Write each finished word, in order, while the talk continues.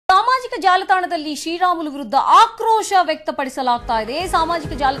ಸಾಮಾಜಿಕ ಜಾಲತಾಣದಲ್ಲಿ ಶ್ರೀರಾಮುಲು ವಿರುದ್ಧ ಆಕ್ರೋಶ ವ್ಯಕ್ತಪಡಿಸಲಾಗ್ತಾ ಇದೆ.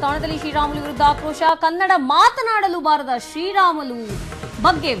 ಸಾಮಾಜಿಕ ಜಾಲತಾಣದಲ್ಲಿ ಶ್ರೀರಾಮುಲು ವಿರುದ್ಧ ಆಕ್ರೋಶ. ಕನ್ನಡ ಮಾತನಾಡಲು ಬಾರದ ಶ್ರೀರಾಮುಲು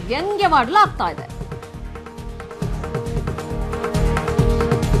ಬಗ್ಗೆ ವ್ಯಂಗ್ಯವಾಡಲಾಗ್ತಾ ಇದೆ.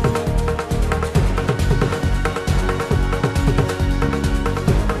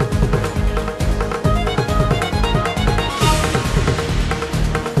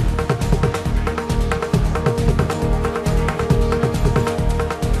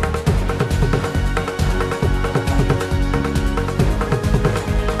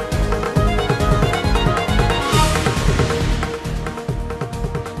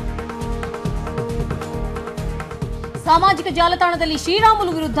 ಸಾಮಾಜಿಕ ಜಾಲತಾಣದಲ್ಲಿ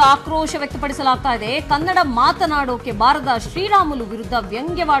ಶ್ರೀರಾಮುಲು ವಿರುದ್ಧ ಆಕ್ರೋಶ ವ್ಯಕ್ತಪಡಿಸಲಾಗ್ತಾ ಇದೆ. ಕನ್ನಡ ಮಾತನಾಡೋಕೆ ಬಾರದ ಶ್ರೀರಾಮುಲು ವಿರುದ್ಧ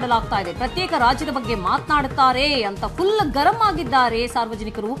ವ್ಯಂಗ್ಯವಾಡಲಾಗ್ತಾ ಇದೆ. ಪ್ರತ್ಯೇಕ ರಾಜ್ಯದ ಬಗ್ಗೆ ಮಾತನಾಡುತ್ತಾರೆ ಅಂತ ಫುಲ್ ಗರಂ ಆಗಿದ್ದಾರೆ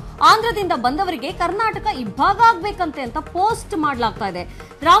ಸಾರ್ವಜನಿಕರು. ಆಂಧ್ರದಿಂದ ಬಂದವರಿಗೆ ಕರ್ನಾಟಕ ಇಬ್ಬಾಗ ಆಗ್ಬೇಕಂತೆ ಅಂತ ಪೋಸ್ಟ್ ಮಾಡಲಾಗ್ತಾ ಇದೆ.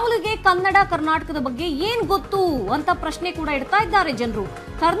 ರಾಮುಲುಗೆ ಕನ್ನಡ ಕರ್ನಾಟಕದ ಬಗ್ಗೆ ಏನ್ ಗೊತ್ತು ಅಂತ ಪ್ರಶ್ನೆ ಕೂಡ ಇಡ್ತಾ ಇದ್ದಾರೆ ಜನರು.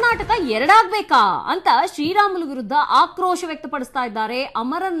 ಕರ್ನಾಟಕ ಎರಡಾಗ್ಬೇಕಾ ಅಂತ ಶ್ರೀರಾಮುಲು ವಿರುದ್ಧ ಆಕ್ರೋಶ ವ್ಯಕ್ತಪಡಿಸ್ತಾ ಇದ್ದಾರೆ.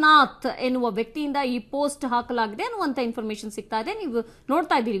 ಅಮರನಾಥ್ ಎನ್ನುವ ವ್ಯಕ್ತಿಯಿಂದ ಈ ಪೋಸ್ಟ್ ಹಾಕಲಾಗಿದೆ ಅನ್ನುವಂತ ಇನ್ಫಾರ್ಮೇಶನ್ ಸಿಗ್ತಾ ಇದೆ. ನೀವು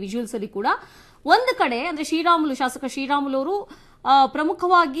ನೋಡ್ತಾ ಇದ್ದೀರಿ ವಿಜುವಲ್ಸ್ ಅಲ್ಲಿ ಕೂಡ. ಒಂದು ಕಡೆ ಅಂದ್ರೆ ಶ್ರೀರಾಮುಲು, ಶಾಸಕ ಶ್ರೀರಾಮುಲು ಅವರು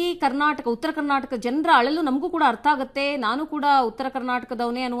ಪ್ರಮುಖವಾಗಿ ಕರ್ನಾಟಕ, ಉತ್ತರ ಕರ್ನಾಟಕ ಜನರ ಅಳಲು ನಮಗೂ ಕೂಡ ಅರ್ಥ ಆಗುತ್ತೆ, ನಾನು ಕೂಡ ಉತ್ತರ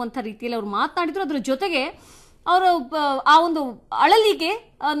ಕರ್ನಾಟಕದವನೇ ಅನ್ನುವಂಥ ರೀತಿಯಲ್ಲಿ ಅವ್ರು ಮಾತನಾಡಿದ್ರು. ಅದ್ರ ಜೊತೆಗೆ ಅವರು ಆ ಒಂದು ಅಳಲಿಗೆ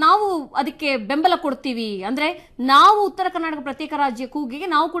ನಾವು ಅದಕ್ಕೆ ಬೆಂಬಲ ಕೊಡ್ತೀವಿ, ಅಂದ್ರೆ ನಾವು ಉತ್ತರ ಕರ್ನಾಟಕ ಪ್ರತ್ಯೇಕ ರಾಜ್ಯ ಕೂಗಿಗೆ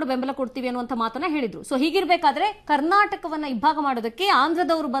ನಾವು ಕೂಡ ಬೆಂಬಲ ಕೊಡ್ತೀವಿ ಅನ್ನುವಂಥ ಮಾತನ್ನ ಹೇಳಿದ್ರು. ಸೊ ಹೀಗಿರ್ಬೇಕಾದ್ರೆ ಕರ್ನಾಟಕವನ್ನ ಇಬ್ಬಾಗ ಮಾಡೋದಕ್ಕೆ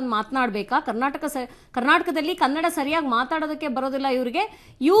ಆಂಧ್ರದವರು ಬಂದು ಮಾತನಾಡಬೇಕಾ? ಕರ್ನಾಟಕದಲ್ಲಿ ಕನ್ನಡ ಸರಿಯಾಗಿ ಮಾತಾಡೋದಕ್ಕೆ ಬರೋದಿಲ್ಲ ಇವರಿಗೆ,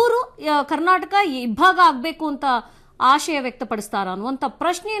 ಇವರು ಕರ್ನಾಟಕ ಇಬ್ಬಾಗ ಆಗ್ಬೇಕು ಅಂತ ಆಶಯ ವ್ಯಕ್ತಪಡಿಸ್ತಾರ ಅನ್ನುವಂಥ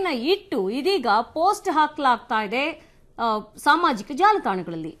ಪ್ರಶ್ನೆಯನ್ನ ಇಟ್ಟು ಇದೀಗ ಪೋಸ್ಟ್ ಹಾಕಲಾಗ್ತಾ ಇದೆ ಸಾಮಾಜಿಕ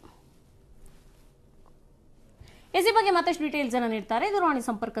ಜಾಲತಾಣಗಳಲ್ಲಿ. ಈ ಬಗ್ಗೆ ಮತ್ತಷ್ಟು ಡೀಟೇಲ್ಸ್ ಅನ್ನ ನೀಡ್ತಾರೆ ದೂರವಾಣಿ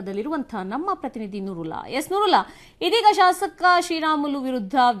ಸಂಪರ್ಕದಲ್ಲಿರುವಂತಹ ನಮ್ಮ ಪ್ರತಿನಿಧಿ ನೂರುಲ್ಲಾ. ನೂರುಲ್ಲಾ, ಇದೀಗ ಶಾಸಕ ಶ್ರೀರಾಮುಲು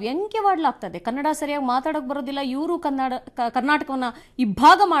ವಿರುದ್ಧ ವ್ಯಂಗ್ಯವಾಡಲಾಗ್ತದೆ. ಕನ್ನಡ ಸರಿಯಾಗಿ ಮಾತಾಡಕ್ ಬರೋದಿಲ್ಲ, ಇವರು ಕರ್ನಾಟಕವನ್ನ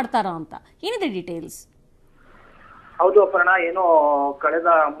ಇಬ್ಬಾಗ ಮಾಡ್ತಾರ ಅಂತ ಏನಿದೆ ಡೀಟೇಲ್ಸ್? ಹೌದು ಅಪರ್ಣ, ಏನೋ ಕಳೆದ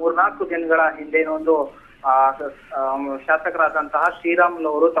 3-4 ದಿನಗಳ ಹಿಂದೆ ಒಂದು ಶಾಸಕರಾದಂತಹ ಶ್ರೀರಾಮುಲು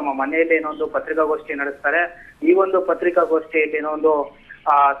ಅವರು ತಮ್ಮ ಮನೆಯಲ್ಲಿ ಏನೊಂದು ಪತ್ರಿಕಾಗೋಷ್ಠಿ ನಡೆಸ್ತಾರೆ. ಈ ಒಂದು ಪತ್ರಿಕಾಗೋಷ್ಠಿಯಲ್ಲಿ ಏನೊಂದು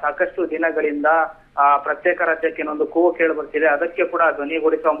ಸಾಕಷ್ಟು ದಿನಗಳಿಂದ ಪ್ರತ್ಯೇಕ ರಾಜ್ಯಕ್ಕೆ ಏನೊಂದು ಕೂಗು ಕೇಳಿ ಬರ್ತಿದೆ, ಅದಕ್ಕೆ ಕೂಡ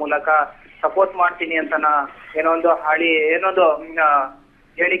ಧ್ವನಿಗೂಡಿಸುವ ಮೂಲಕ ಸಪೋರ್ಟ್ ಮಾಡ್ತೀನಿ ಅಂತ ಏನೊಂದು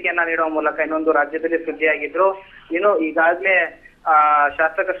ಹೇಳಿಕೆಯನ್ನ ನೀಡುವ ಮೂಲಕ ಇನ್ನೊಂದು ರಾಜ್ಯದಲ್ಲಿ ಸುದ್ದಿಯಾಗಿದ್ರು. ಇನ್ನು ಈಗಾಗಲೇ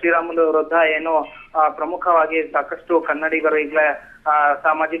ಶಾಸಕ ಶ್ರೀರಾಮುಲು ವಿರುದ್ಧ ಏನು ಪ್ರಮುಖವಾಗಿ ಸಾಕಷ್ಟು ಕನ್ನಡಿಗರು ಈಗಲೇ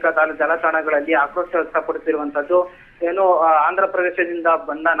ಸಾಮಾಜಿಕ ಜಾಲತಾಣಗಳಲ್ಲಿ ಆಕ್ರೋಶ ವ್ಯಕ್ತಪಡಿಸಿರುವಂತದ್ದು. ಏನು ಆಂಧ್ರ ಪ್ರದೇಶದಿಂದ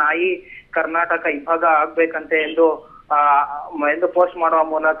ಬಂದ ನಾಯಿ ಕರ್ನಾಟಕ ಇಬ್ಬಾಗ ಆಗ್ಬೇಕಂತೆ ಎಂದು ಪೋಸ್ಟ್ ಮಾಡುವ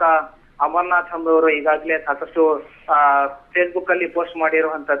ಮೂಲಕ ಅಮರನಾಥ್ ಎಂಬುವರು ಈಗಾಗಲೇ ಸಾಕಷ್ಟು ಫೇಸ್ಬುಕ್ ಅಲ್ಲಿ ಪೋಸ್ಟ್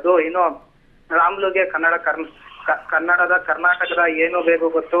ಮಾಡಿರುವಂತದ್ದು. ಇನ್ನು ರಾಮುಲುಗೆ ಕರ್ನಾಟಕದ ಏನು ಬೇಕು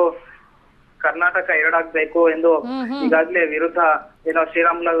ಗೊತ್ತು, ಕರ್ನಾಟಕ ಎರಡಾಗ್ಬೇಕು ಎಂದು ಈಗಾಗಲೇ ಏನೋ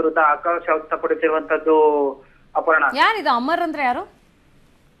ಶ್ರೀರಾಮುಲು ವಿರುದ್ಧ ಆಕ್ರೋಶ ವ್ಯಕ್ತಪಡಿಸಿರುವಂತದ್ದು. ಅಪರ್ಣ, ಯಾರಿದು ಅಮರ್ ಅಂದ್ರೆ ಯಾರು?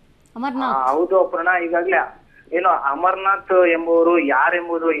 ಅಮರನಾಥ್? ಹೌದು ಅಪರ್ಣ, ಈಗಾಗಲೇ ಏನೋ ಅಮರನಾಥ್ ಎಂಬುವರು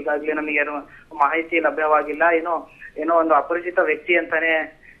ಯಾರೆಂಬುದು ಈಗಾಗಲೇ ನಮಗೆ ಮಾಹಿತಿ ಲಭ್ಯವಾಗಿಲ್ಲ. ಏನೋ ಒಂದು ಅಪರಿಚಿತ ವ್ಯಕ್ತಿ ಅಂತಾನೆ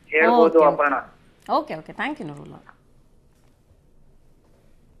ಹೇಳ್ಬೋದು Aparna. Okay, thank you Nurulla.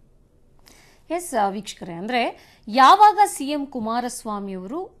 S ವೀಕ್ಷಕರೇ, ಅಂದ್ರೆ ಯಾವಾಗ ಸಿಎಂ ಕುಮಾರಸ್ವಾಮಿ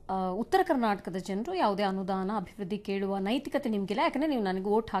ಅವರು ಉತ್ತರ ಕರ್ನಾಟಕದ ಜನರು ಯಾವುದೇ ಅನುದಾನ ಅಭಿವೃದ್ಧಿ ಕೇಳುವ ನೈತಿಕತೆ ನಿಮ್ಗಿಲ್ಲ, ಯಾಕಂದ್ರೆ ನೀವು ನನಗೆ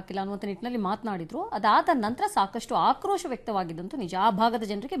ವೋಟ್ ಹಾಕಿಲ್ಲ ಅನ್ನುವಂಥ ನಿಟ್ಟಿನಲ್ಲಿ ಮಾತನಾಡಿದ್ರು. ಅದಾದ ನಂತರ ಸಾಕಷ್ಟು ಆಕ್ರೋಶ ವ್ಯಕ್ತವಾಗಿದ್ದಂತೂ ನಿಜ. ಆ ಭಾಗದ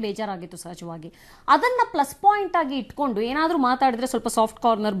ಜನರಿಗೆ ಬೇಜಾರಾಗಿತ್ತು ಸಹಜವಾಗಿ. ಅದನ್ನ ಪ್ಲಸ್ ಪಾಯಿಂಟ್ ಆಗಿ ಇಟ್ಕೊಂಡು ಏನಾದರೂ ಮಾತಾಡಿದ್ರೆ ಸ್ವಲ್ಪ ಸಾಫ್ಟ್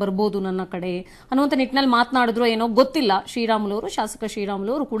ಕಾರ್ನರ್ ಬರ್ಬೋದು ನನ್ನ ಕಡೆ ಅನ್ನುವಂಥ ನಿಟ್ಟಿನಲ್ಲಿ ಮಾತನಾಡಿದ್ರು ಏನೋ ಗೊತ್ತಿಲ್ಲ. ಶ್ರೀರಾಮುಲು ಅವರು, ಶಾಸಕ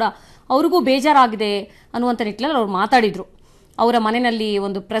ಶ್ರೀರಾಮುಲು ಅವರು ಕೂಡ ಅವ್ರಿಗೂ ಬೇಜಾರಾಗಿದೆ ಅನ್ನುವಂಥ ನಿಟ್ಟಿನಲ್ಲಿ ಅವ್ರು ಮಾತಾಡಿದ್ರು. ಅವರ ಮನೆಯಲ್ಲಿ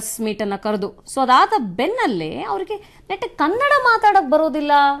ಒಂದು ಪ್ರೆಸ್ ಮೀಟ್ ಅನ್ನ ಕರೆದು. ಸೊ ಅದಾದ ಬೆನ್ನಲ್ಲೇ ಅವರಿಗೆ ಕನ್ನಡ ಮಾತಾಡಕ್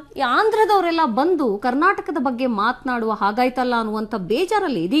ಬರೋದಿಲ್ಲ, ಈ ಆಂಧ್ರದವರೆಲ್ಲ ಬಂದು ಕರ್ನಾಟಕದ ಬಗ್ಗೆ ಮಾತನಾಡುವ ಹಾಗಾಯ್ತಲ್ಲ ಅನ್ನುವಂಥ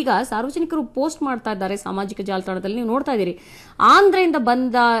ಬೇಜಾರಲ್ಲಿ ಇದೀಗ ಸಾರ್ವಜನಿಕರು ಪೋಸ್ಟ್ ಮಾಡ್ತಾ ಇದ್ದಾರೆ ಸಾಮಾಜಿಕ ಜಾಲತಾಣದಲ್ಲಿ. ನೀವು ನೋಡ್ತಾ ಇದ್ದೀರಿ, ಆಂಧ್ರದಿಂದ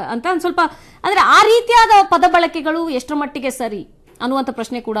ಬಂದ ಅಂತ ಸ್ವಲ್ಪ ಅಂದ್ರೆ ಆ ರೀತಿಯಾದ ಪದ ಬಳಕೆಗಳು ಎಷ್ಟರ ಮಟ್ಟಿಗೆ ಸರಿ ಅನ್ನುವಂಥ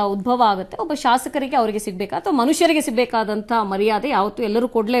ಪ್ರಶ್ನೆ ಕೂಡ ಉದ್ಭವ ಆಗುತ್ತೆ. ಒಬ್ಬ ಶಾಸಕರಿಗೆ ಅವರಿಗೆ ಸಿಗ್ಬೇಕಾ ಅಥವಾ ಮನುಷ್ಯರಿಗೆ ಸಿಗ್ಬೇಕಾದಂಥ ಮರ್ಯಾದೆ ಯಾವತ್ತೂ ಎಲ್ಲರೂ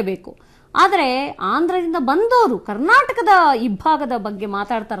ಕೊಡ್ಲೇಬೇಕು. ಆದರೆ ಆಂಧ್ರದಿಂದ ಬಂದವರು ಕರ್ನಾಟಕದ ಇಬ್ಬಾಗದ ಬಗ್ಗೆ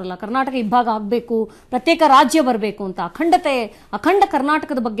ಮಾತಾಡ್ತಾರಲ್ಲ, ಕರ್ನಾಟಕ ಇಬ್ಬಾಗ ಆಗ್ಬೇಕು, ಪ್ರತ್ಯೇಕ ರಾಜ್ಯ ಬರಬೇಕು ಅಂತ, ಅಖಂಡ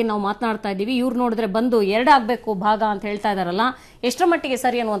ಕರ್ನಾಟಕದ ಬಗ್ಗೆ ನಾವು ಮಾತನಾಡ್ತಾ ಇದ್ದೀವಿ. ಇವ್ರು ನೋಡಿದ್ರೆ ಬಂದು ಎರಡಾಗಬೇಕು ಭಾಗ ಅಂತ ಹೇಳ್ತಾ ಇದಾರಲ್ಲ, ಎಷ್ಟರ ಮಟ್ಟಿಗೆ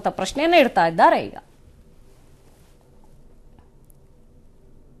ಸರಿ ಅನ್ನುವಂಥ ಪ್ರಶ್ನೆಯನ್ನ ಇಡ್ತಾ ಇದ್ದಾರೆ ಈಗ.